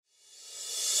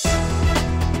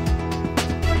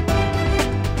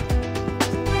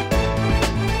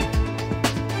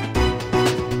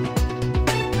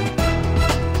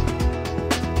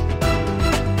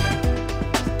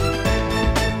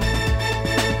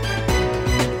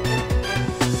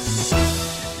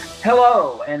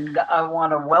Hello, and I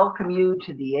want to welcome you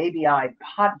to the ABI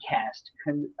podcast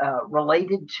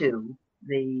related to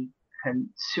the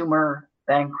Consumer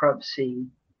Bankruptcy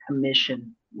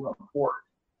Commission report.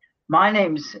 My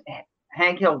name's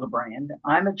Hank Hildebrand.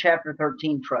 I'm a Chapter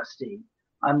 13 trustee.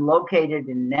 I'm located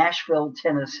in Nashville,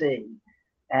 Tennessee,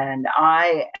 and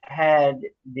I had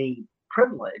the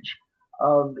privilege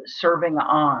of serving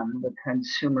on the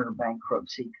Consumer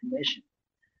Bankruptcy Commission.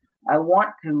 I want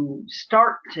to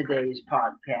start today's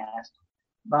podcast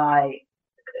by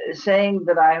saying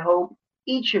that I hope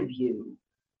each of you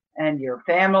and your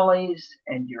families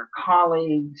and your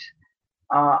colleagues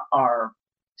are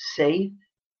safe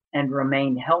and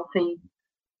remain healthy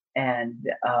and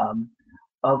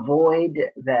avoid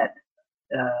that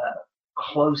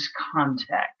close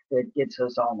contact that gets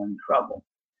us all in trouble.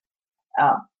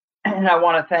 And I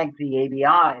want to thank the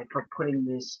ABI for putting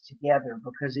this together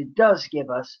because it does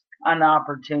give us an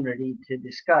opportunity to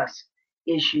discuss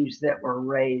issues that were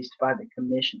raised by the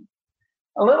Commission.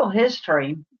 A little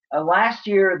history. Last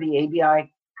year, the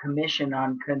ABI Commission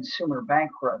on Consumer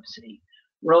Bankruptcy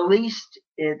released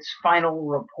its final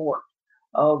report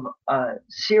of a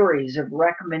series of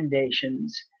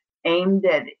recommendations aimed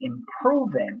at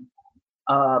improving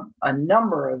a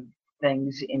number of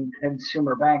things in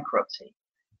consumer bankruptcy.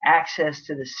 Access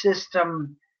to the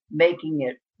system, making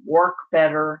it work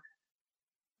better,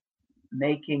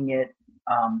 making it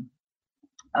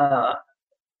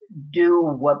do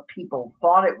what people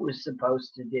thought it was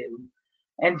supposed to do.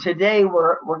 And today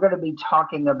we're going to be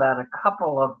talking about a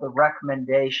couple of the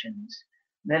recommendations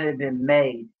that have been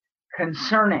made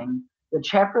concerning the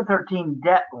Chapter 13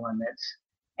 debt limits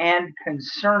and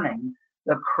concerning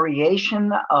the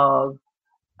creation of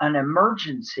an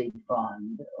emergency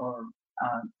fund or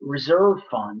reserve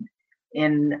fund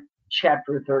in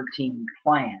Chapter 13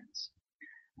 plans.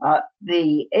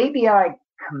 The ABI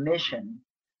Commission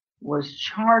was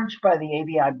charged by the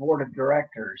ABI Board of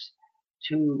Directors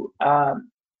to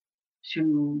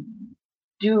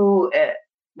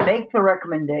make the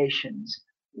recommendations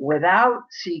without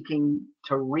seeking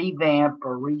to revamp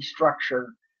or restructure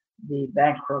the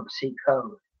bankruptcy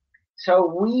code. So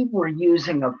we were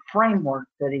using a framework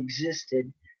that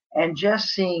existed and just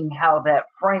seeing how that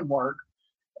framework,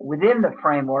 within the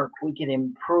framework, we could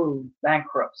improve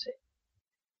bankruptcy.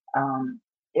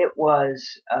 It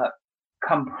was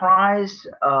comprised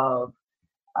of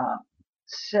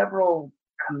several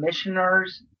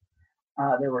commissioners.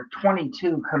 There were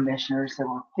 22 commissioners. There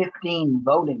were 15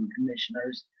 voting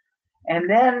commissioners. And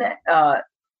then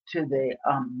to the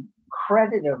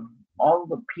credit of all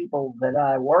the people that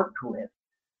I worked with,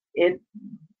 it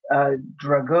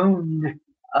dragooned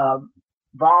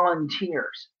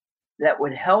volunteers that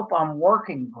would help on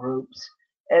working groups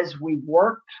as we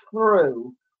worked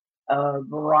through a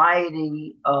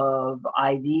variety of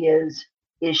ideas,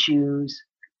 issues,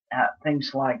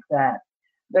 things like that.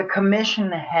 The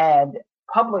Commission had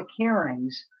public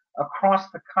hearings across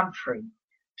the country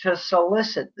to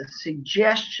solicit the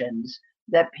suggestions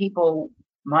that people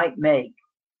might make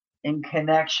in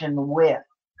connection with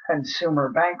consumer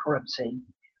bankruptcy,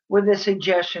 with the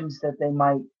suggestions that they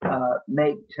might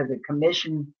make to the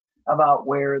Commission about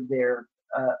where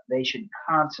they should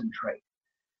concentrate.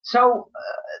 So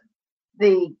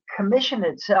the Commission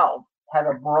itself had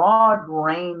a broad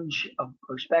range of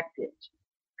perspectives.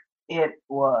 It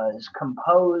was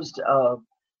composed of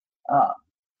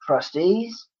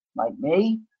trustees like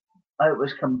me. It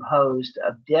was composed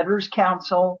of debtors'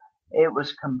 counsel. It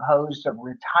was composed of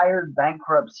retired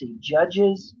bankruptcy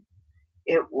judges.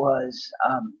 It was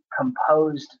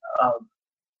composed of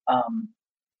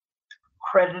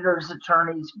creditors'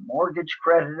 attorneys, mortgage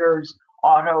creditors,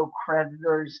 auto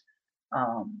creditors,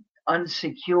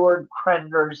 unsecured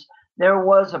creditors. There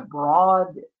was a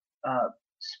broad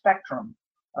spectrum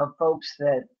of folks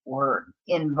that were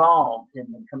involved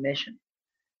in the Commission.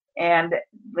 And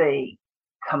the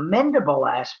commendable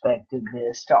aspect of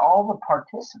this to all the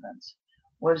participants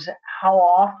was how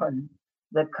often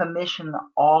the Commission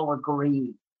all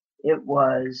agreed. It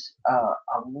was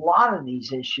a lot of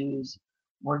these issues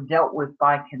were dealt with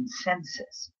by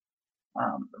consensus.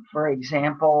 For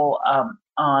example,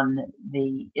 on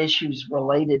the issues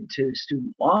related to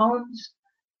student loans,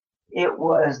 it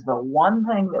was the one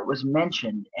thing that was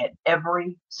mentioned at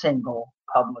every single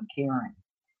public hearing.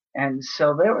 And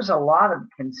so there was a lot of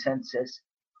consensus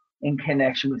in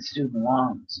connection with student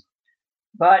loans.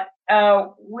 But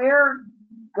you're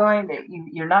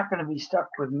not going to be stuck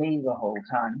with me the whole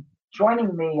time.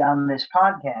 Joining me on this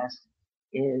podcast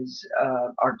is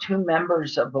our two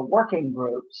members of the working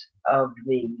groups of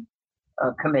the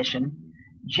Commission.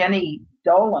 Jenny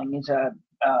Doling is a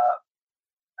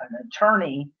an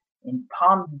attorney in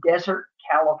Palm Desert,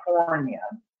 California,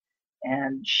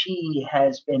 and she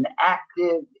has been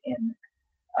active in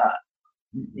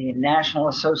the National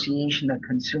Association of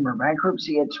Consumer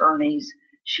Bankruptcy Attorneys.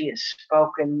 She has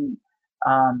spoken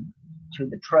to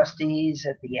the trustees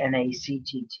at the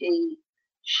NACTT.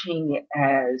 She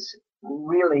has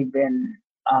really been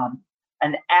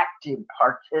an active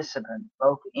participant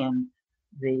both in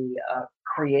the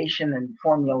creation and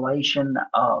formulation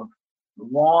of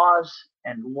laws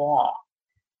and law.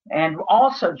 And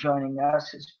also joining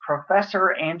us is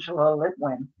Professor Angela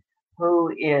Litwin,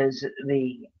 who is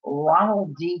the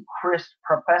Ronald D. Crist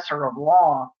Professor of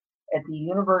Law at the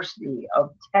University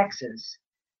of Texas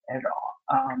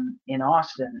in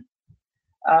Austin.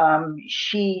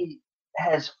 She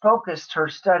has focused her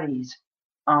studies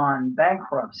on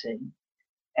bankruptcy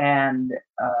and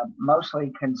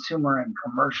mostly consumer and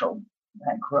commercial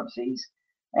bankruptcies.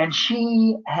 And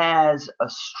she has a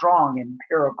strong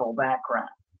empirical background.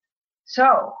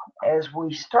 So as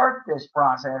we start this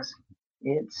process,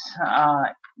 it's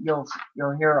you'll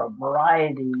hear a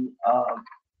variety of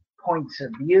points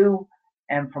of view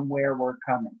and from where we're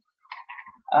coming.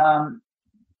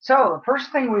 So the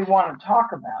first thing we want to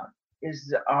talk about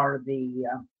are the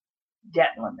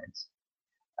debt limits.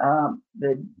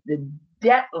 The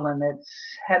debt limits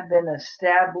have been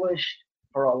established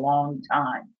for a long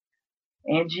time.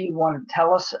 Angie, you want to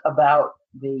tell us about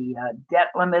the debt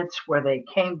limits, where they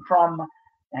came from,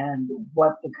 and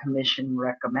what the commission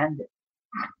recommended?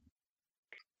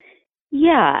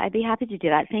 Yeah, I'd be happy to do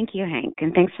that. Thank you, Hank,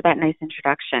 and thanks for that nice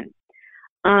introduction.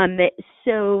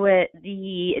 So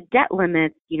the debt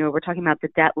limits, we're talking about the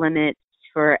debt limits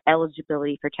for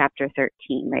eligibility for Chapter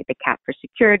 13, right? The cap for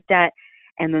secured debt,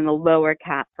 and then the lower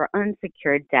cap for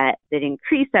unsecured debt that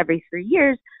increase every 3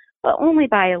 years, but only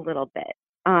by a little bit.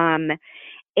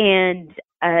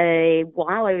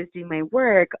 While I was doing my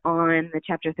work on the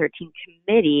Chapter 13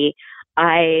 committee,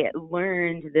 I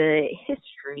learned the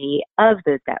history of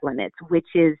those debt limits, which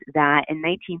is that in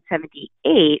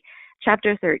 1978,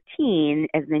 Chapter 13,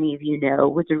 as many of you know,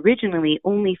 was originally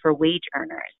only for wage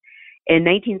earners. In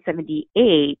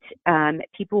 1978,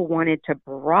 people wanted to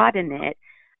broaden it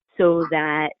so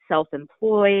that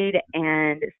self-employed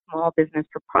and small business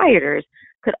proprietors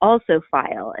could also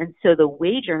file. And so the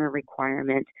wage earner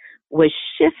requirement was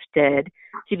shifted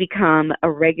to become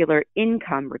a regular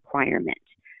income requirement.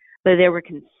 But there were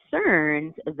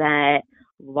concerns that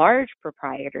large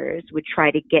proprietors would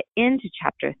try to get into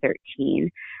Chapter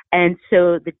 13, and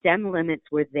so the debt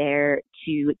limits were there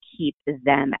to keep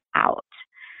them out.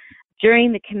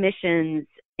 During the Commission's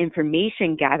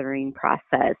information gathering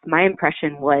process, my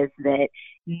impression was that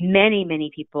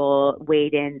many people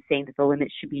weighed in saying that the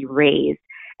limits should be raised,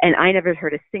 and I never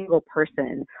heard a single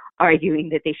person arguing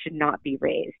that they should not be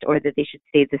raised or that they should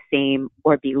stay the same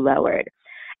or be lowered.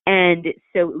 And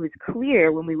so it was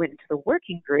clear when we went into the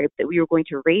working group that we were going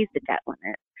to raise the debt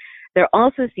limit. There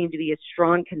also seemed to be a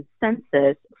strong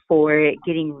consensus for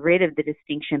getting rid of the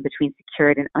distinction between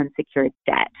secured and unsecured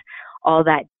debt. All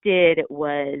that did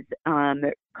was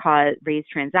raise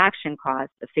transaction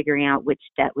costs of figuring out which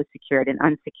debt was secured and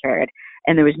unsecured,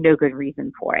 and there was no good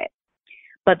reason for it.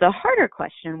 But the harder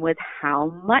question was how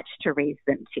much to raise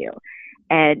them to,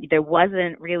 and there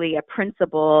wasn't really a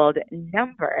principled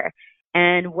number.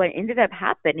 And what ended up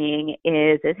happening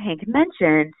is, as Hank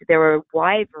mentioned, there were a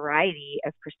wide variety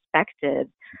of perspectives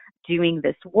doing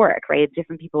this work, right?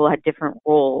 Different people had different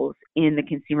roles in the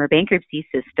consumer bankruptcy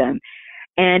system.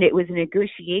 And it was a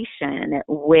negotiation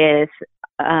with,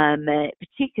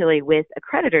 particularly with a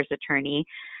creditor's attorney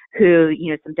who,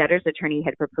 some debtor's attorney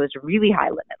had proposed a really high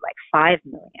limit, like $5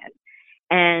 million.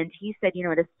 And he said,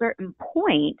 at a certain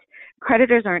point,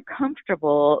 creditors aren't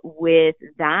comfortable with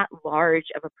that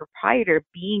large of a proprietor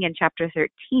being in Chapter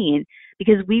 13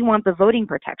 because we want the voting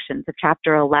protections of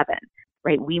Chapter 11,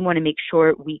 right? We want to make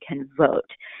sure we can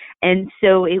vote. And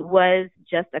so it was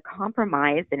just a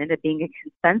compromise and ended up being a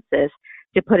consensus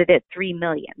to put it at $3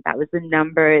 million. That was the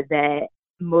number that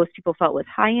most people felt was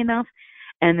high enough,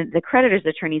 and the creditors'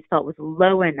 attorneys felt was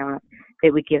low enough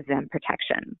that would give them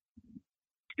protection.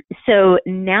 So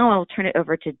now I'll turn it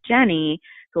over to Jenny,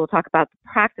 who will talk about the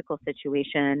practical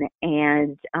situation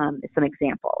and some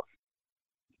examples.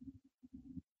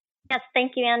 Yes,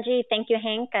 thank you, Angie. Thank you,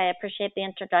 Hank. I appreciate the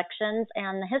introductions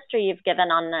and the history you've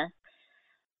given on this.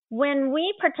 When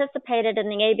we participated in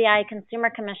the ABI Consumer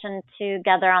Commission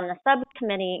together on the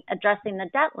subcommittee addressing the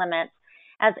debt limits,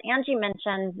 as Angie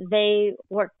mentioned, they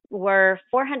were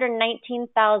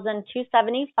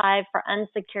 $419,275 for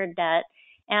unsecured debt,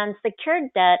 and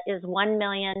secured debt is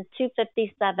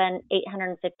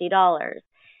 $1,257,850.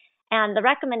 And the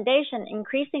recommendation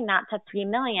increasing that to $3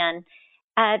 million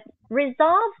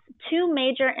resolves two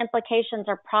major implications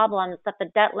or problems that the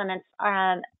debt limits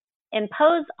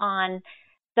impose on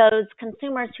those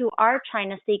consumers who are trying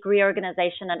to seek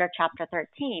reorganization under Chapter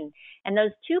 13. And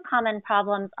those two common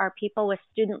problems are people with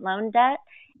student loan debt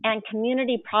and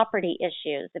community property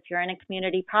issues, if you're in a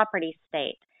community property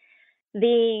state.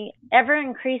 The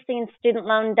ever-increasing student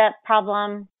loan debt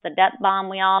problem, the debt bomb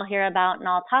we all hear about and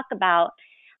all talk about,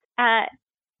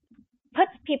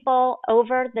 puts people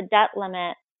over the debt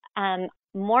limit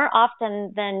more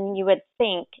often than you would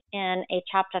think in a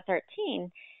Chapter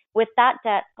 13 with that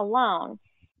debt alone.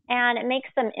 And it makes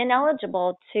them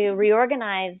ineligible to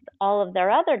reorganize all of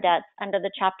their other debts under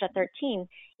the Chapter 13,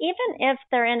 even if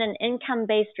they're in an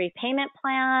income-based repayment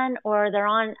plan or they're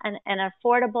on an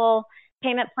affordable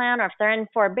payment plan, or if they're in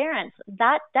forbearance.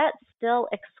 That debt still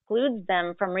excludes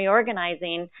them from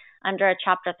reorganizing under a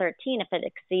Chapter 13 if it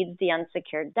exceeds the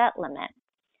unsecured debt limit.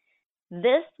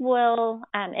 This will,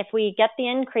 if we get the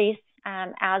increase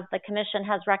as the Commission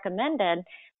has recommended,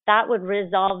 that would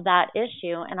resolve that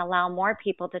issue and allow more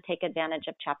people to take advantage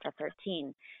of Chapter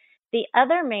 13. The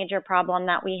other major problem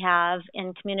that we have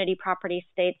in community property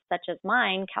states such as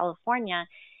mine, California,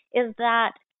 is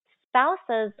that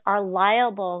spouses are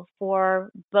liable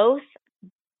for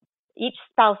each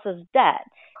spouse's debt.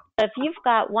 So if you've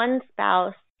got one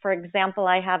spouse, for example,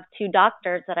 I have two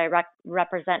doctors that I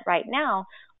represent right now.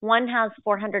 One has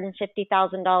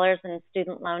 $450,000 in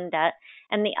student loan debt,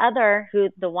 and the other,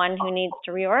 the one who needs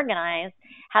to reorganize,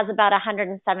 has about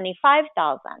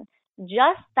 $175,000.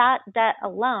 Just that debt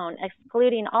alone,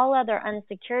 excluding all other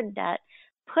unsecured debt,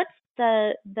 puts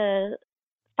the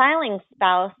filing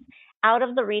spouse out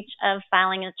of the reach of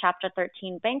filing a Chapter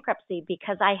 13 bankruptcy,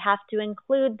 because I have to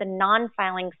include the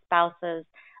non-filing spouse's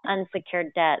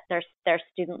unsecured debt, their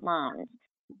student loans.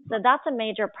 So that's a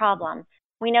major problem.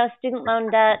 We know student loan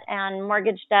debt and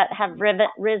mortgage debt have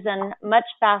risen much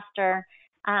faster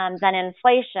than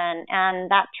inflation, and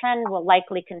that trend will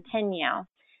likely continue.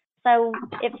 So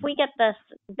if we get this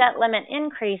debt limit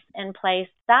increase in place,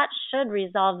 that should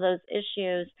resolve those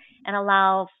issues and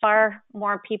allow far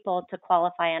more people to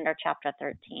qualify under Chapter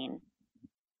 13.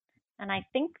 And I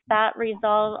think that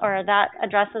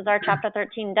addresses our Chapter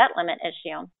 13 debt limit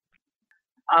issue.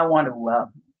 I want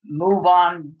to move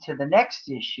on to the next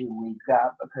issue we've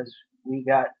got, because we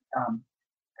got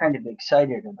kind of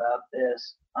excited about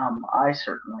this. I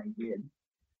certainly did.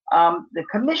 The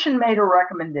Commission made a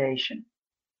recommendation,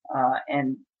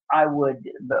 and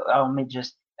let me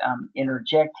just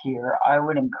interject here. I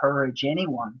would encourage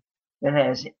anyone that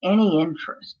has any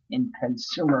interest in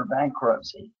consumer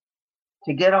bankruptcy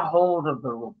to get a hold of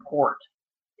the report.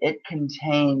 It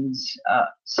contains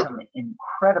some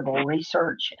incredible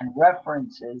research and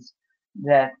references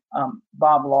that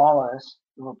Bob Lawless,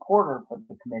 the reporter for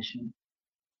the Commission,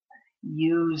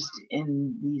 used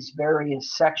in these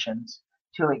various sections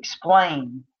to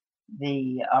explain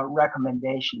the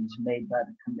recommendations made by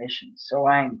the Commission. So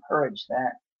I encourage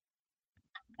that.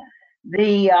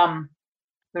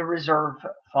 The reserve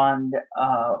fund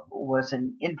was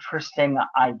an interesting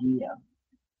idea.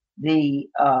 The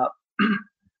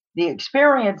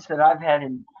experience that I've had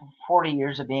in 40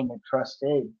 years of being a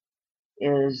trustee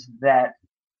is that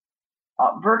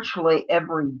virtually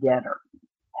every debtor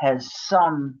has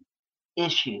some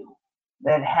issue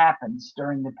that happens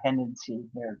during the pendency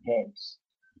of their case.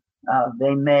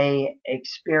 They may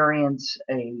experience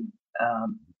an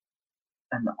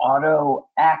auto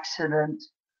accident.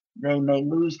 They may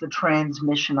lose the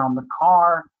transmission on the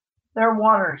car. Their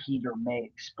water heater may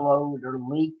explode or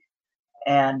leak.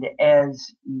 And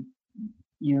as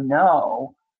you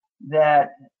know,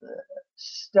 that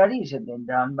studies have been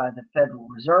done by the Federal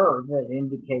Reserve that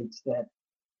indicates that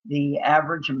the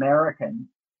average American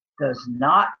does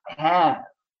not have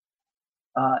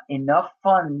enough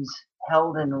funds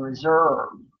held in reserve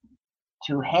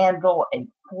to handle a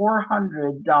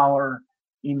 $400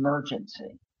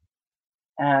 emergency.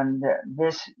 And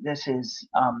this is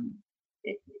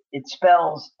it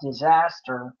spells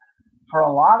disaster for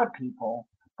a lot of people,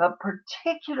 but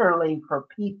particularly for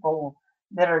people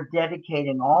that are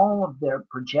dedicating all of their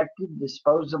projected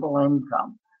disposable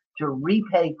income to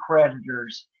repay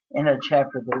creditors in a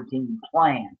Chapter 13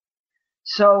 plan.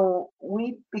 So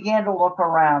we began to look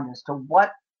around as to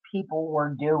what people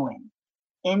were doing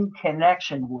in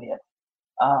connection with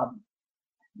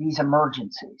these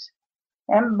emergencies.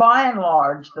 And by and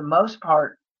large, the most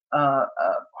part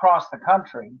across the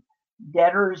country,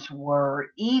 debtors were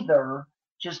either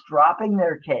just dropping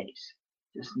their case,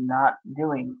 just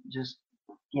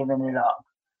giving it up,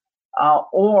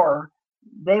 or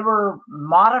they were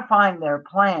modifying their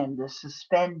plan to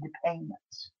suspend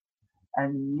payments.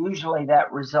 And usually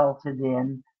that resulted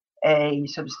in a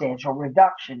substantial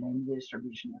reduction in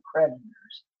distribution to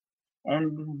creditors.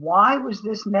 And why was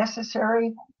this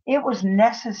necessary? It was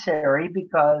necessary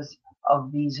because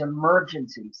of these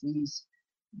emergencies,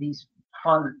 these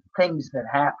fun things that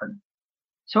happen.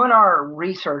 So in our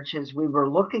research, as we were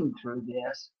looking through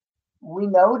this, we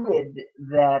noted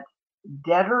that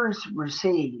debtors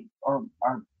receive or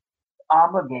are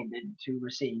obligated to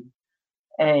receive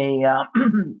a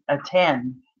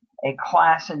attend a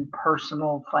class in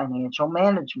personal financial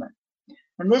management.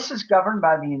 And this is governed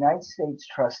by the United States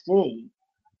trustee.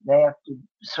 They have to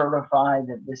certify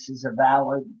that this is a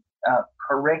valid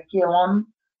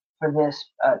curriculum for this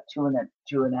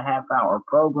 2.5 hour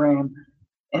program,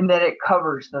 and that it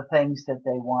covers the things that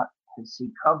they want to see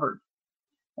covered.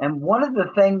 And one of the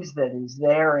things that is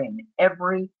there in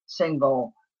every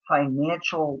single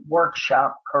financial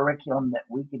workshop curriculum that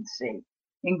we could see,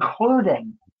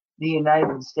 including the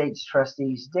United States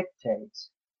trustees'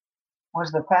 dictates,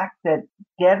 was the fact that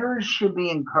debtors should be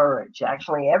encouraged.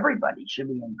 Actually, everybody should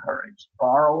be encouraged,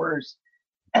 borrowers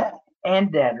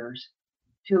and debtors,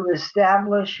 to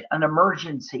establish an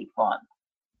emergency fund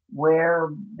where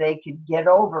they could get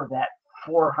over that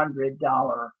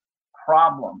 $400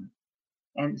 problem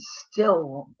and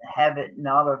still have it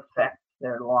not affect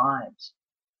their lives.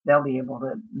 They'll be able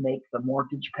to make the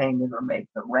mortgage payment or make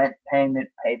the rent payment,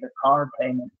 pay the car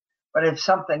payment. But if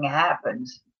something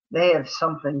happens, they have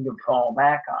something to fall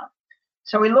back on.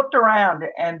 So we looked around,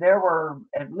 and there were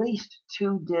at least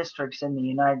 2 districts in the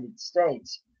United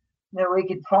States that we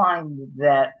could find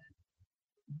that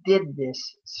did this,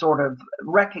 sort of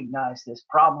recognize this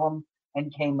problem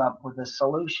and came up with a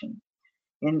solution.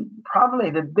 And probably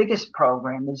the biggest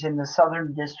program is in the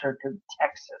Southern District of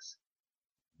Texas.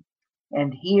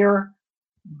 And here,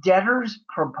 debtors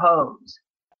propose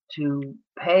to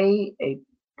pay a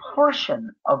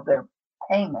portion of their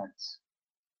payments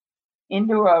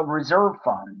into a reserve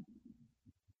fund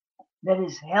that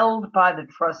is held by the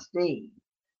trustee,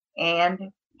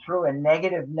 and through a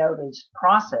negative notice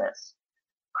process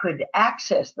could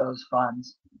access those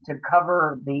funds to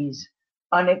cover these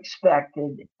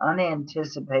unexpected,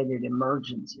 unanticipated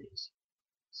emergencies.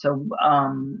 So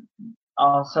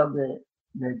also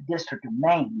the District of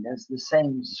Maine does the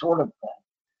same sort of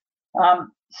thing.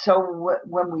 So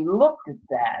when we looked at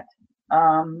that,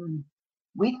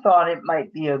 we thought it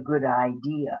might be a good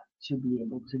idea to be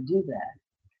able to do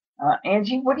that.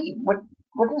 Angie, what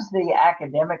does the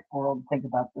academic world think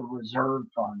about the reserve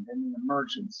fund and the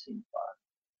emergency fund?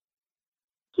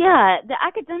 Yeah, the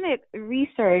academic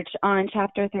research on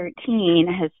Chapter 13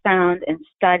 has found in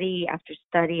study after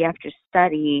study after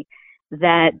study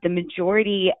that the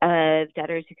majority of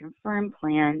debtors who confirm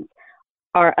plans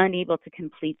are unable to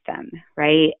complete them,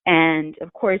 right? And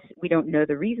of course, we don't know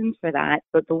the reasons for that,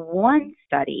 but the one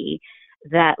study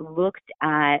that looked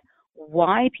at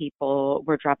why people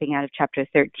were dropping out of Chapter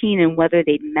 13 and whether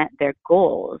they'd met their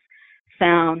goals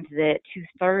found that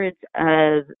 2/3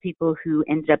 of people who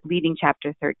ended up leaving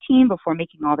Chapter 13 before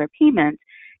making all their payments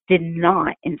did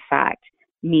not, in fact,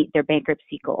 meet their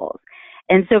bankruptcy goals.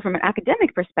 And so from an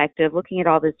academic perspective, looking at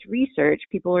all this research,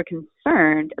 people were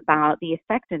concerned about the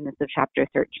effectiveness of Chapter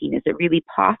 13. Is it really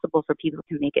possible for people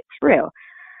to make it through?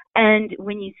 And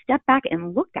when you step back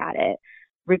and look at it,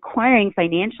 requiring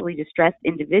financially distressed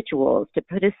individuals to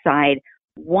put aside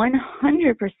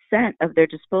 100% of their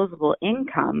disposable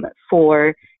income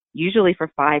usually for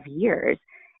 5 years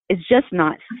is just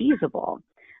not feasible,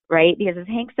 right? Because as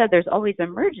Hank said, there's always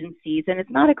emergencies, and it's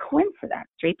not a coincidence,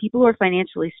 right? People who are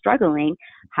financially struggling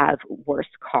have worse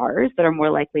cars that are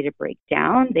more likely to break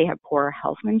down. They have poorer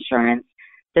health insurance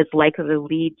that's likely to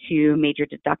lead to major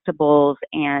deductibles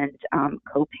and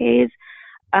copays.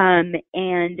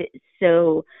 And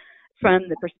so from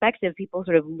the perspective, people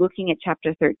sort of looking at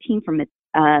Chapter 13 from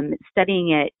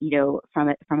studying it, from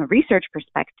a research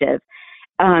perspective,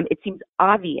 it seems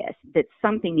obvious that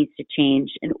something needs to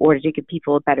change in order to give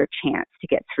people a better chance to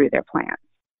get through their plans.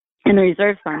 And the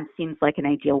reserve fund seems like an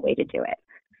ideal way to do it.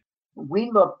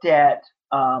 We looked at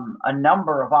a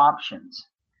number of options,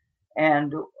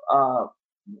 and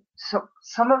so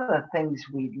some of the things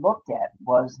we looked at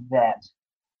was that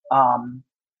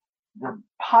the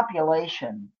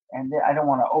population, and I don't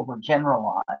want to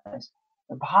overgeneralize,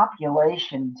 the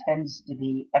population tends to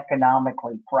be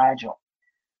economically fragile.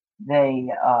 They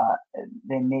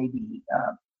may be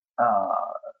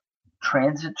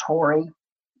transitory.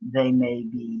 They may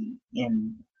be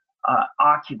in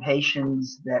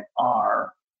occupations that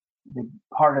are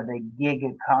part of the gig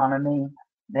economy.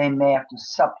 they may have to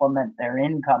supplement their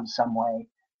income some way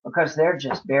because they're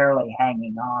just barely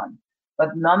hanging on.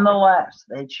 But nonetheless,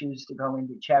 they choose to go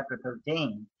into Chapter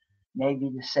 13, maybe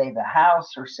to save a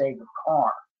house or save a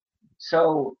car.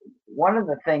 So one of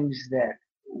the things that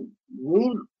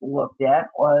we looked at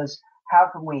was how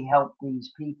can we help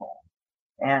these people?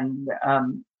 And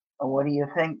what do you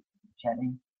think,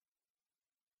 Jenny?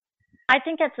 I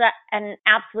think it's an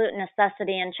absolute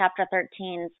necessity in Chapter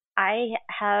 13s. I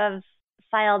have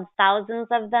filed thousands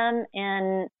of them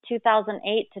in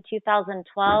 2008 to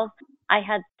 2012. I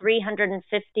had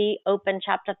 350 open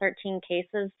Chapter 13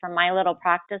 cases from my little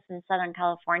practice in Southern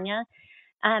California.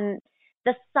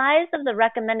 The size of the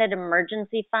recommended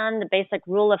emergency fund, the basic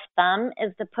rule of thumb,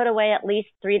 is to put away at least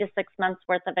 3 to 6 months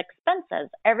worth of expenses.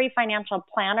 Every financial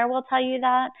planner will tell you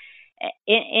that.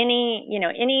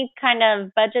 Any kind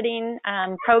of budgeting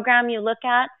program you look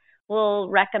at will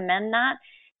recommend that.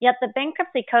 Yet the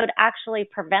bankruptcy code actually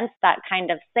prevents that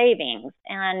kind of savings.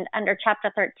 And under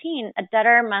Chapter 13, a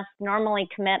debtor must normally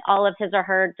commit all of his or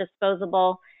her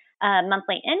disposable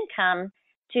monthly income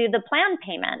to the plan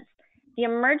payments. The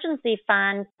emergency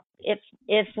fund, if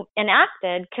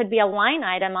enacted, could be a line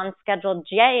item on Schedule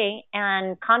J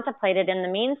and contemplated in the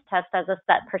means test as a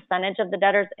set percentage of the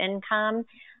debtor's income.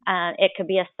 It could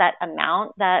be a set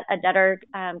amount that a debtor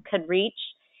could reach.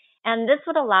 And this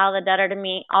would allow the debtor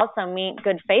to also meet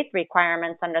good faith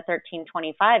requirements under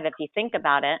 1325, if you think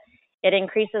about it. It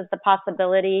increases the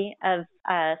possibility of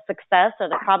success, or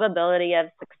the probability of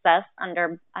success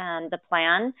under the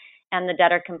plan and the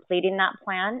debtor completing that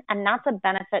plan. And that's a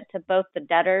benefit to both the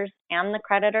debtors and the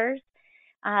creditors.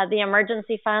 The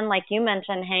emergency fund, like you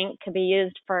mentioned, Hank, could be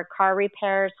used for car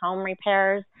repairs, home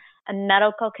repairs, a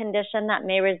medical condition that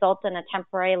may result in a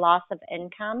temporary loss of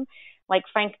income. Like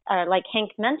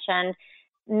Hank mentioned,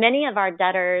 many of our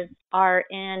debtors are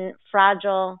in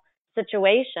fragile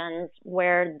situations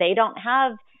where they don't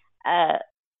have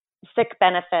sick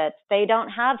benefits, they don't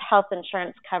have health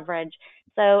insurance coverage.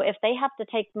 So if they have to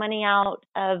take money out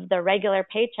of their regular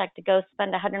paycheck to go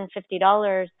spend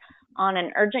 $150 on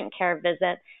an urgent care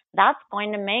visit, that's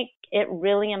going to make it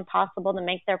really impossible to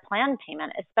make their plan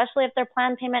payment, especially if their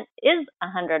plan payment is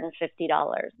 $150.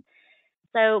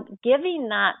 So giving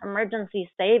that emergency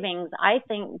savings, I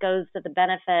think, goes to the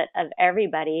benefit of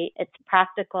everybody. It's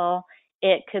practical.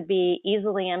 It could be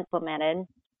easily implemented.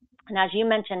 And as you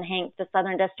mentioned, Hank, the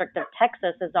Southern District of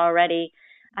Texas has already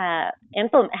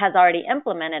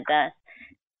implemented this.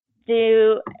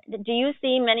 Do you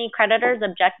see many creditors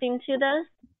objecting to this?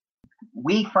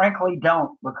 We frankly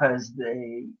don't, because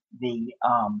the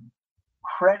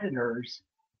creditors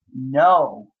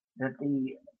know that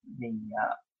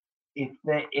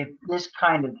if this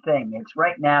kind of thing, it's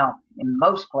right now in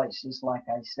most places, like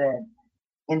I said,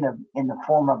 in the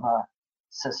form of a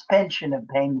suspension of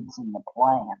payments in the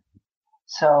plan.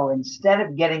 So instead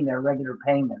of getting their regular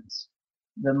payments,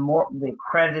 the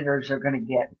creditors are going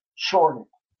to get shorted,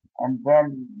 and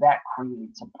then that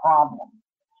creates a problem.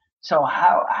 So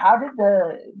how did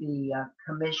the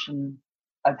commission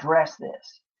address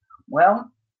this?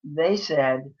 Well, they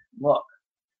said, look,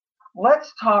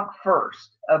 let's talk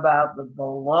first about the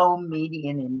below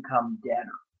median income debtor.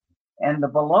 And the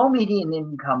below median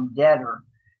income debtor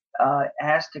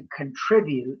has to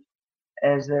contribute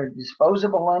as their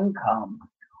disposable income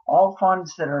all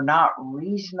funds that are not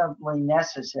reasonably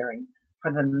necessary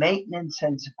for the maintenance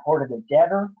and support of the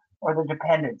debtor or the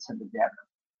dependents of the debtor.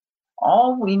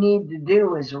 All we need to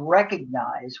do is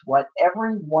recognize what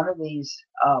every one of these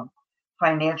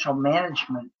financial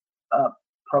management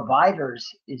providers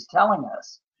is telling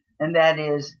us, and that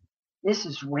is, this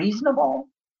is reasonable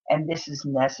and this is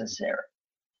necessary.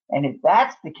 And if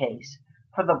that's the case,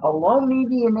 for the below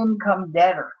median income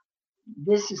debtor,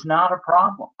 this is not a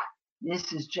problem.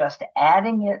 This is just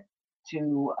adding it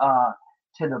to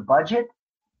the budget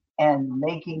and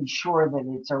making sure that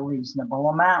it's a reasonable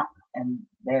amount. And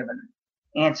they have an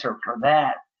answer for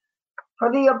that.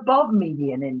 For the above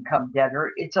median income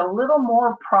debtor, it's a little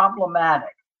more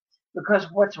problematic, because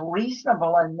what's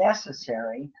reasonable and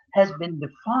necessary has been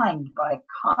defined by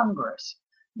Congress,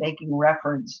 making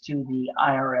reference to the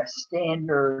IRS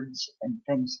standards and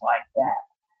things like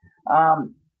that.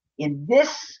 In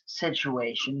this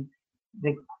situation,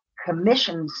 the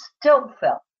commission still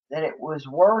felt that it was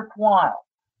worthwhile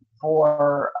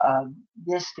for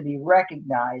this to be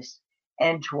recognized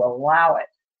and to allow it.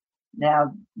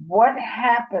 Now, what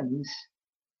happens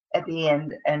at the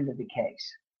end of the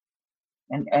case?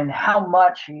 And how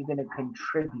much are you going to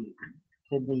contribute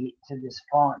to this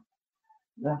fund?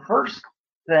 The first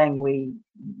thing we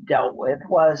dealt with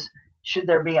was, should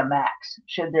there be a max?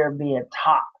 Should there be a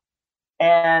top?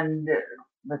 And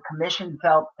the commission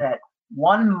felt that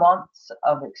 1 month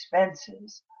of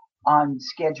expenses on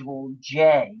Schedule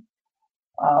J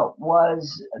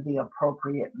was the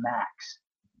appropriate max.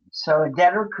 So a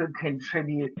debtor could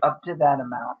contribute up to that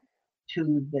amount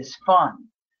to this fund.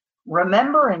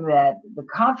 Remembering that the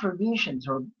contributions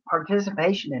or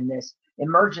participation in this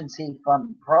emergency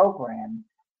fund program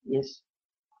is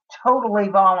totally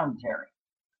voluntary.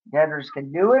 Debtors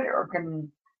can do it or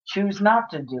can choose not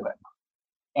to do it.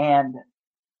 And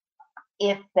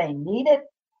if they need it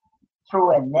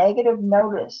through a negative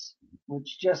notice,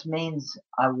 which just means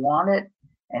I want it,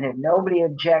 and if nobody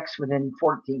objects within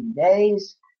 14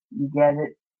 days, you get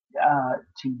it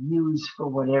to use for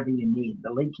whatever you need,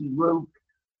 the leaky roof,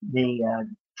 the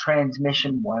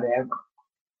transmission, whatever.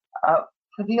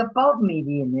 For the above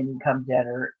median income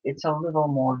debtor, it's a little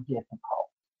more difficult.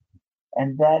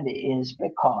 And that is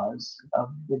because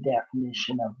of the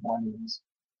definition of what is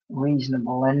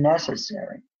reasonable and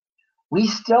necessary. We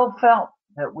still felt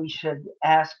that we should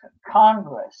ask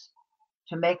Congress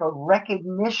to make a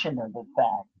recognition of the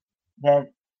fact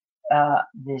that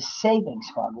this savings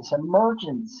fund, this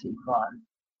emergency fund,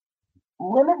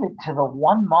 limited to the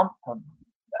 1 month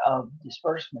of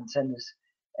disbursements, and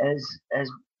as has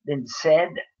been said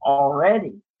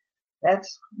already,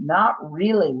 that's not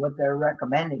really what they're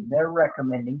recommending. They're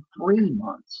recommending 3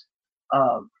 months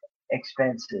of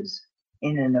expenses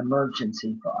in an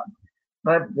emergency fund.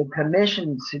 But the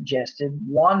commission suggested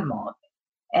 1 month.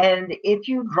 And if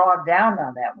you draw down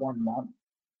on that 1 month,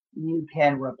 you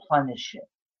can replenish it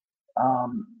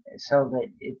so that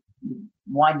you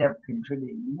wind up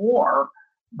contributing more,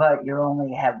 but you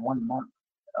only have 1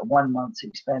 month's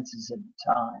expenses at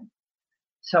a time.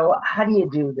 So how do you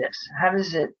do this? How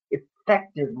does it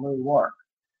effectively work?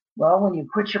 Well, when you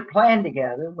put your plan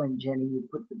together, when Jenny, you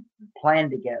put the plan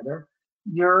together,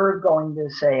 you're going to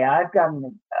say, I've got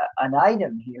an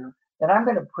item here that I'm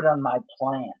going to put on my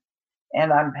plan.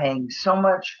 And I'm paying so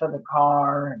much for the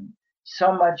car and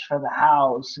so much for the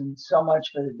house and so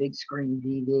much for the big screen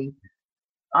TV.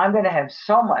 I'm going to have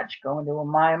so much going to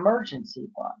my emergency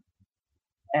fund.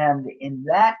 And in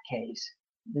that case,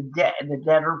 the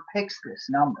debtor picks this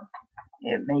number.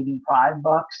 It may be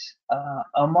 $5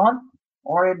 a month,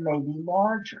 or it may be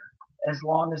larger, as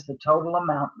long as the total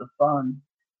amount of the fund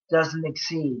doesn't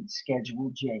exceed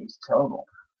Schedule J's total.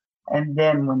 And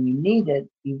then when you need it,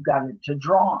 you've got it to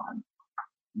draw on.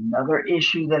 Another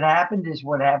issue that happened is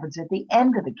what happens at the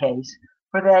end of the case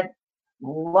for that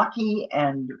lucky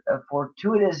and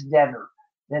fortuitous debtor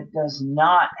that does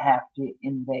not have to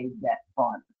invade that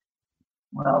fund.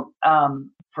 Well,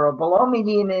 for a below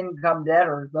median income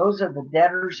debtor, those are the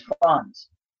debtor's funds.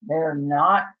 They're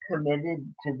not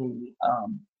committed to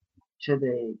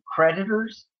the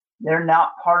creditors. They're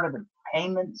not part of the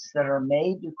payments that are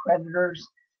made to creditors.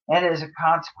 And as a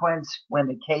consequence, when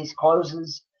the case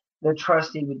closes, the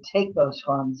trustee would take those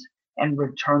funds and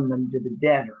return them to the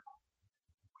debtor.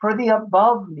 For the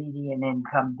above median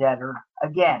income debtor,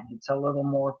 again, it's a little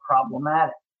more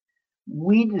problematic.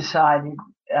 We decided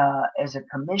as a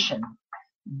commission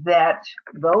that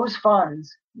those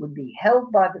funds would be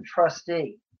held by the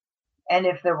trustee. And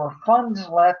if there were funds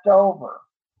left over,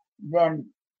 then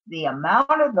the amount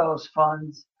of those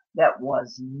funds that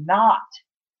was not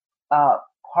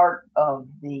part of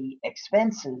the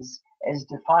expenses as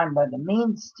defined by the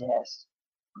means test,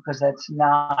 because that's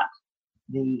not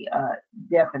the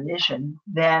definition,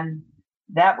 then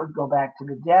that would go back to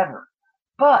the debtor.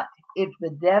 But if the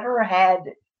debtor had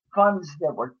funds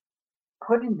that were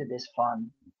put into this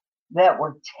fund that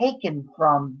were taken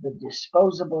from the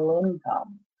disposable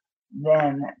income,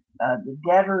 then the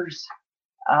debtors,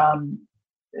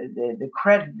 the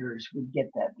creditors would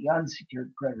get that. The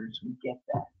unsecured creditors would get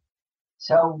that.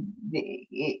 So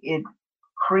it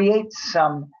creates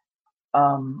some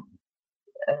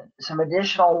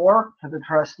additional work for the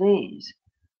trustees,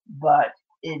 but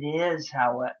it is,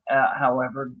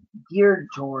 however, geared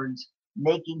towards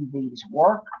making these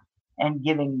work and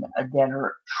giving a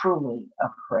debtor truly a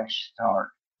fresh start.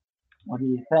 What do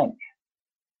you think?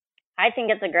 I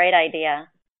think it's a great idea.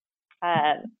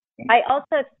 I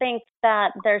also think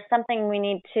that there's something we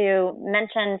need to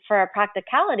mention for a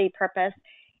practicality purpose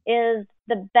is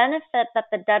the benefit that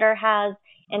the debtor has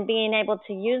in being able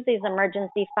to use these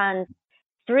emergency funds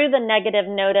through the negative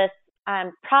notice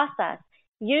process.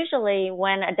 Usually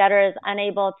when a debtor is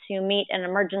unable to meet an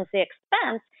emergency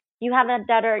expense, you have a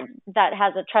debtor that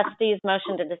has a trustee's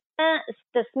motion to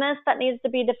dismiss that needs to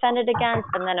be defended against,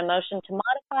 and then a motion to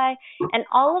modify, and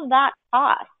all of that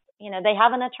costs. They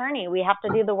have an attorney. We have to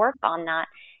do the work on that.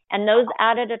 And those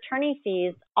added attorney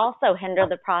fees also hinder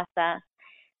the process.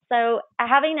 so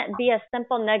having it be a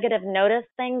simple negative notice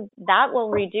thing, that will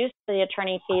reduce the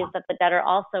attorney fees that the debtor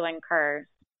also incurs.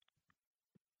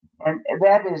 And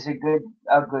that is a good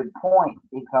point,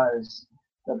 because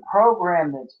the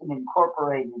program that's been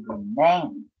incorporated in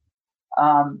Maine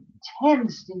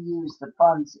tends to use the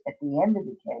funds at the end of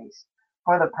the case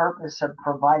for the purpose of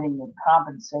providing the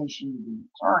compensation to the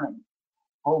attorney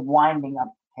for winding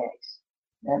up the case.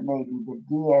 That may be the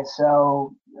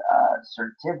DSO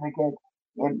certificate.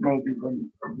 It may be the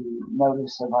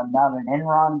notice of I'm not an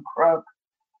Enron crook,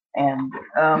 and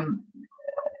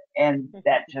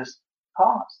that just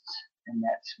costs, and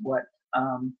that's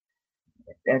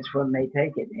what may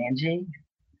take it. Angie,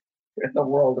 the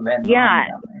world of Enron. Yeah.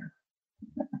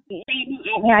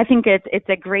 Yeah, I think it's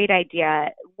a great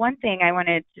idea. One thing I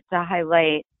wanted to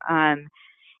highlight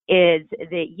is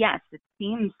that, yes, it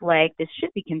seems like this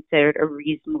should be considered a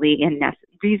reasonably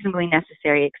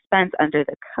necessary expense under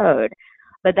the code,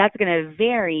 but that's going to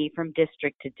vary from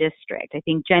district to district. I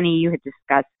think, Jenny, you had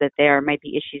discussed that there might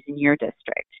be issues in your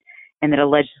district and that a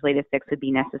legislative fix would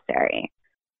be necessary.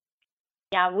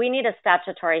 Yeah, we need a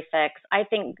statutory fix. I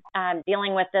think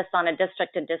dealing with this on a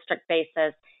district-to-district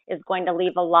basis is going to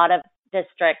leave a lot of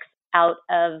districts out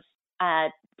of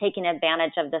taking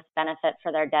advantage of this benefit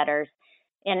for their debtors.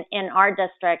 In our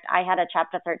district, I had a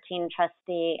Chapter 13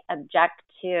 trustee object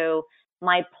to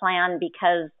my plan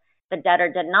because the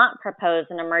debtor did not propose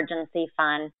an emergency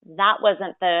fund. That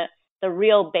wasn't the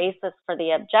real basis for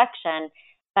the objection,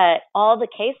 but all the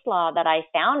case law that I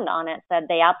found on it said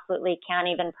they absolutely can't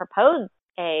even propose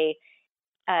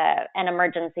an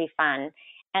emergency fund.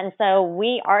 And so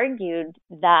we argued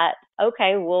that,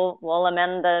 okay, we'll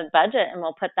amend the budget and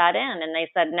we'll put that in. And they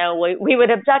said, no, we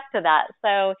would object to that.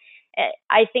 So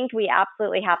I think we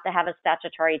absolutely have to have a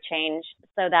statutory change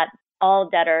so that all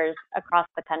debtors across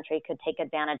the country could take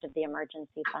advantage of the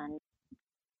emergency fund.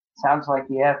 Sounds like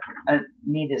you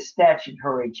need a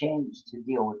statutory change to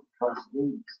deal with the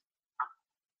trustees.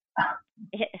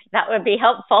 That would be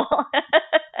helpful.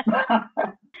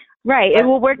 Right. It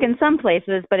will work in some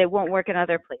places, but it won't work in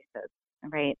other places.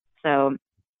 Right. So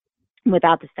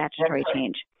without the statutory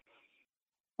change.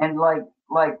 And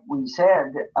like we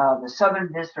said, the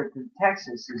Southern District of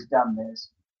Texas has done this.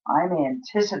 I'm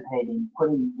anticipating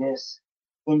putting this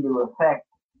into effect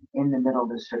in the Middle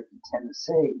District of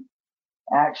Tennessee.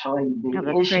 Actually,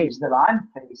 the issues that I'm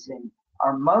facing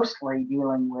are mostly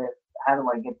dealing with how do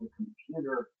I get the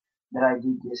computer that I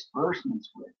do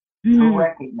disbursements with to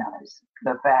recognize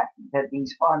the fact that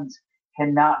these funds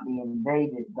cannot be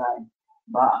invaded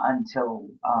until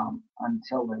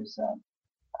there's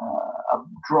a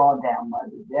drawdown by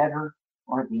the debtor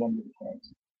or at the end of the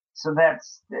case. So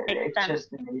it's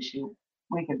just an issue.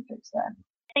 We can fix that.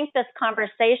 I think this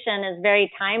conversation is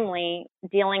very timely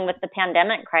dealing with the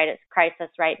pandemic crisis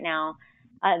right now.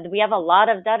 We have a lot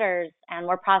of debtors and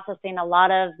we're processing a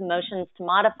lot of motions to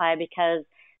modify because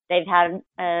they've had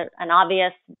an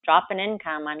obvious drop in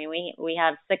income. I mean, we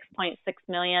have 6.6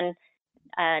 million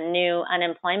new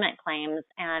unemployment claims,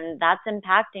 and that's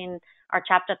impacting our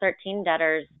Chapter 13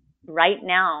 debtors right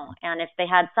now. And if they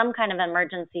had some kind of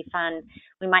emergency fund,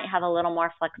 we might have a little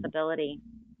more flexibility.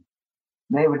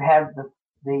 They would have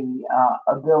the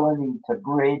ability to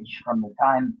bridge from the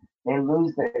time they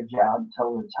lose their job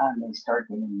till the time they start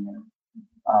getting their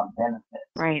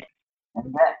benefits. Right.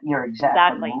 And that you're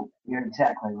exactly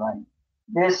right.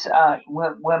 This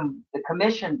when the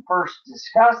commission first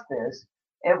discussed this,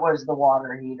 it was the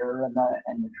water heater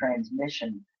and the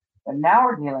transmission. But now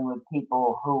we're dealing with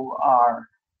people who are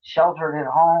sheltered at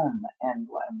home and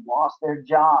lost their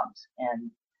jobs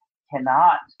and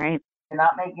cannot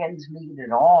make ends meet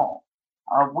at all.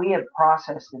 We have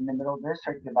processed in the Middle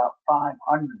District about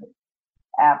 500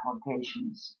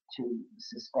 applications to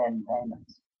suspend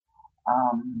payments.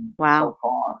 So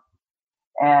far,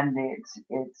 and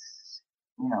it's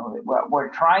what we're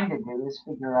trying to do is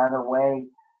figure out a way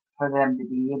for them to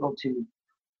be able to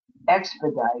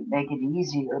expedite, make it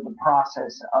easier, the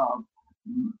process of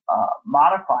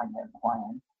modifying their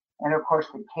plan. And of course,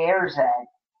 the CARES Act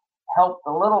helped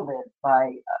a little bit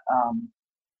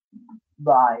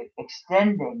by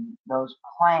extending those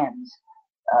plans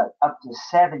up to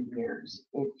 7 years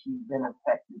if you've been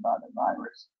affected by the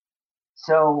virus.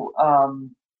 So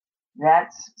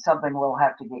that's something we'll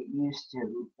have to get used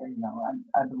to.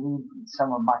 I believe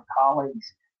some of my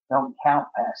colleagues don't count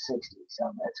past 60,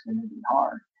 so that's going to be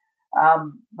hard.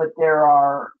 But there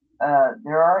are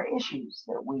issues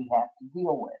that we have to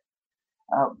deal with.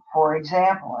 For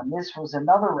example, and this was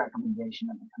another recommendation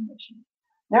of the commission,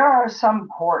 there are some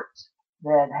courts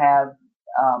that have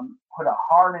put a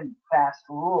hard and fast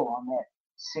rule on that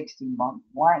 60-month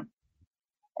length.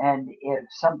 And if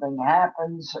something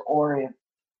happens, or if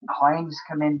claims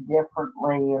come in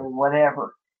differently or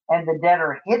whatever, and the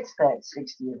debtor hits that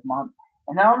 60th month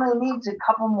and only needs a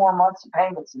couple more months of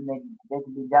payments and they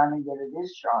can be done and get a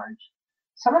discharge,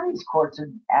 some of these courts are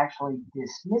actually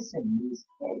dismissing these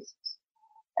cases.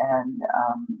 And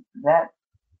that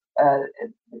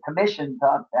the commission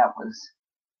thought that was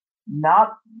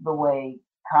not the way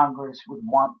Congress would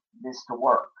want this to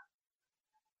work.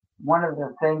 One of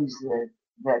the things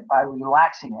that by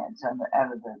relaxing it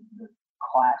out of the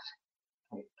class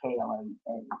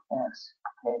KLAS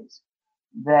case,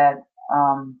 that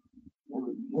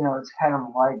it's kind of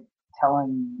like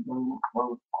telling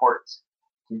the courts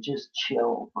to just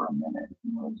chill for a minute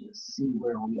and we'll just see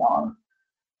where we are.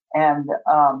 And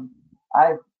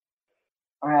I've,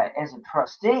 as a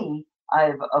trustee,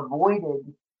 I've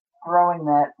avoided throwing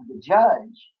that to the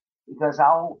judge because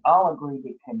I'll agree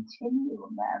to continue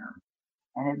a matter,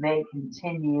 and it may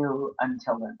continue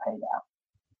until they're paid out.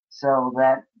 So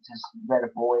that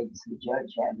avoids the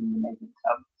judge having to make a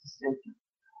tough decision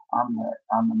on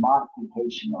the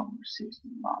modification over 60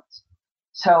 months.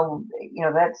 So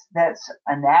that's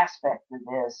an aspect of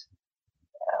this.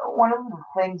 One of the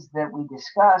things that we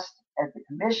discussed at the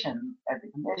commission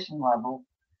level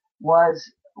was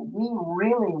we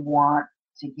really want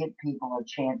to give people a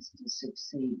chance to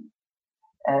succeed.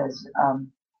 As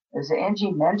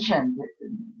Angie mentioned,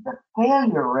 the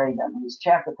failure rate on these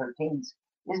Chapter 13s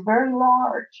is very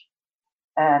large,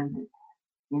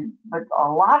 but a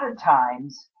lot of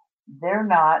times they're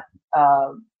not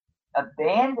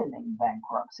abandoning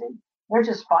bankruptcy; they're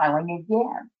just filing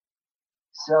again.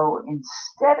 So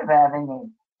instead of having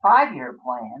a 5-year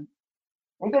plan,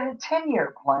 they get a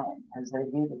 10-year plan because they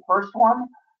do the first one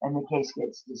and the case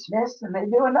gets dismissed, and they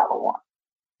do another one,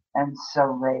 and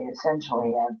so they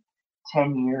essentially have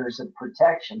 10 years of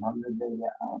protection under the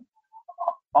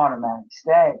automatic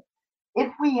stay.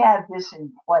 If we have this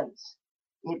in place,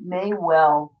 it may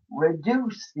well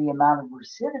reduce the amount of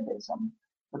recidivism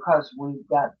because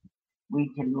we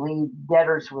can leave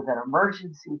debtors with an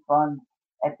emergency fund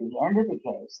at the end of the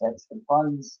case. That's the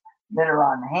funds that are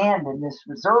on hand in this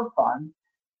reserve fund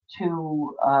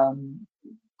to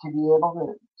be able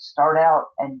to start out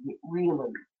and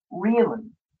really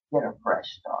get a fresh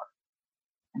start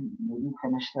and maybe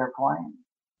finish their plan.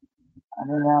 I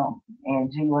don't know.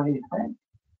 Angie, what do you think?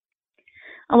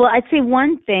 Well, I'd say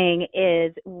one thing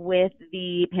is with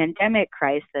the pandemic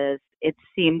crisis, it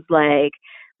seems like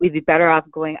we'd be better off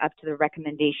going up to the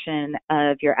recommendation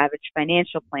of your average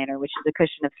financial planner, which is a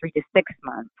cushion of 3 to 6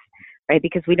 months, right?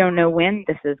 Because we don't know when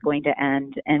this is going to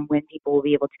end and when people will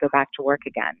be able to go back to work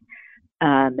again.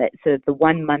 So the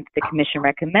 1 month the commission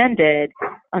recommended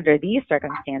under these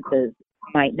circumstances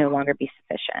might no longer be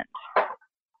sufficient.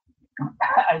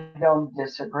 I don't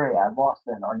disagree. I lost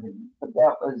that argument, but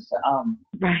that was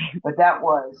right. But that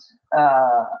was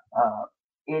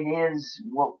it is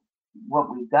what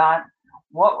we got.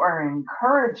 What we're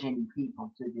encouraging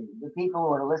people to do, the people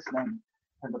who are listening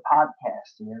to the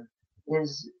podcast here,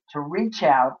 is to reach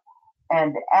out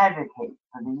and advocate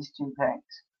for these two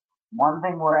things. One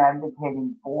thing we're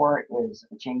advocating for is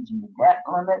changing the debt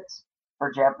limits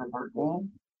for Chapter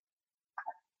 13,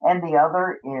 and the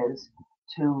other is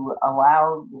to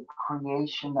allow the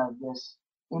creation of this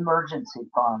emergency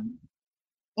fund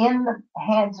in the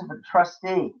hands of a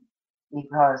trustee,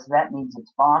 because that means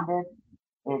it's bonded,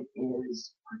 it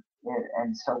is,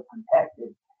 and so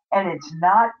protected. And it's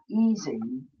not easy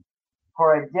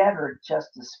for a debtor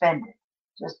just to spend it,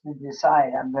 just to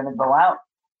decide I'm going to go out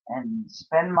and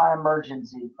spend my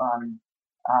emergency fund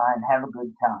and have a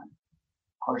good time.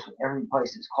 Of course, every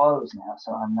place is closed now,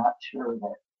 so I'm not sure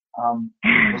that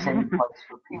there's any place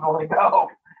for people to go.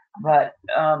 But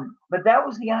that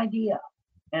was the idea.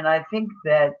 And I think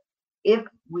that if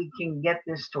we can get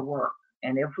this to work,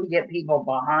 and if we get people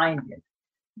behind it,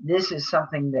 this is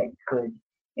something that could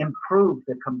improve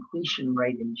the completion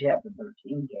rate in Chapter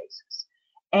 13 cases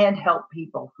and help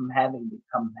people from having to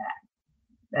come back.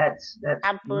 That's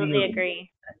absolutely really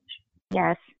agree.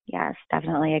 Yes,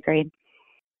 definitely agreed.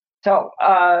 So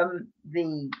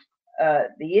the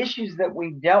issues that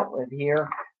we've dealt with here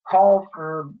call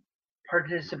for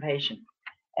participation.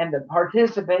 And the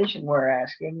participation we're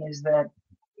asking is that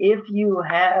if you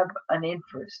have an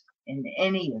interest in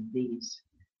any of these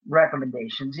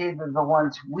recommendations, either the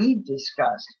ones we've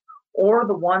discussed or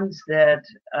the ones that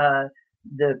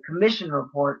the commission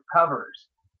report covers,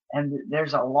 and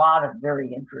there's a lot of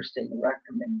very interesting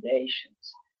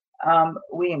recommendations,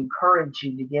 we encourage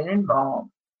you to get involved,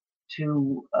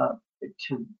 to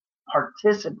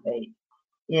participate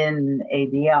in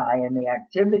ABI and the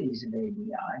activities of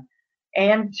ABI,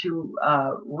 and to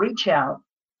reach out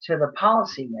to the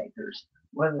policymakers,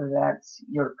 whether that's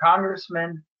your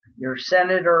congressman, your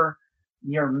senator,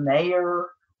 your mayor,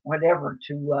 whatever,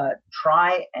 to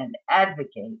try and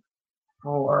advocate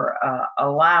for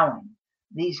allowing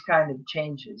these kind of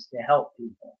changes to help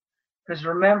people. Because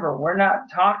remember, we're not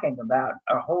talking about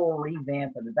a whole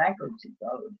revamp of the bankruptcy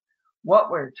code.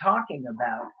 What we're talking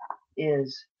about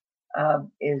is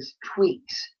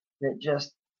tweaks that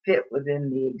just fit within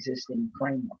the existing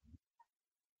framework.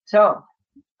 So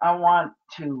I want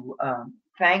to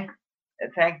thank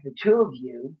the two of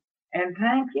you, and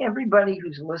thank everybody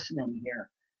who's listening here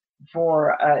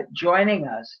for joining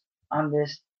us on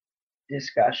this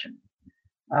discussion.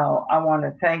 I want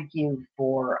to thank you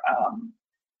for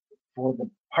the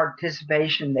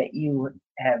participation that you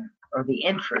have, or the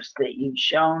interest that you've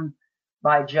shown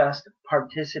by just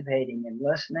participating and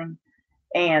listening.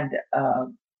 And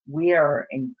we are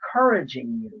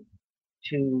encouraging you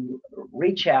to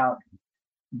reach out,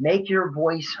 make your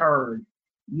voice heard.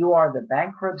 You are the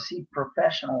bankruptcy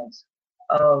professionals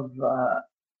of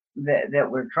that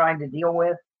we're trying to deal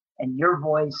with, and your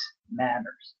voice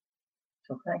matters.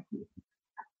 So thank you.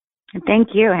 Thank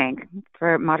you, Hank,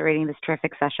 for moderating this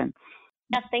terrific session.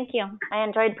 Yes, thank you. I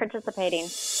enjoyed participating.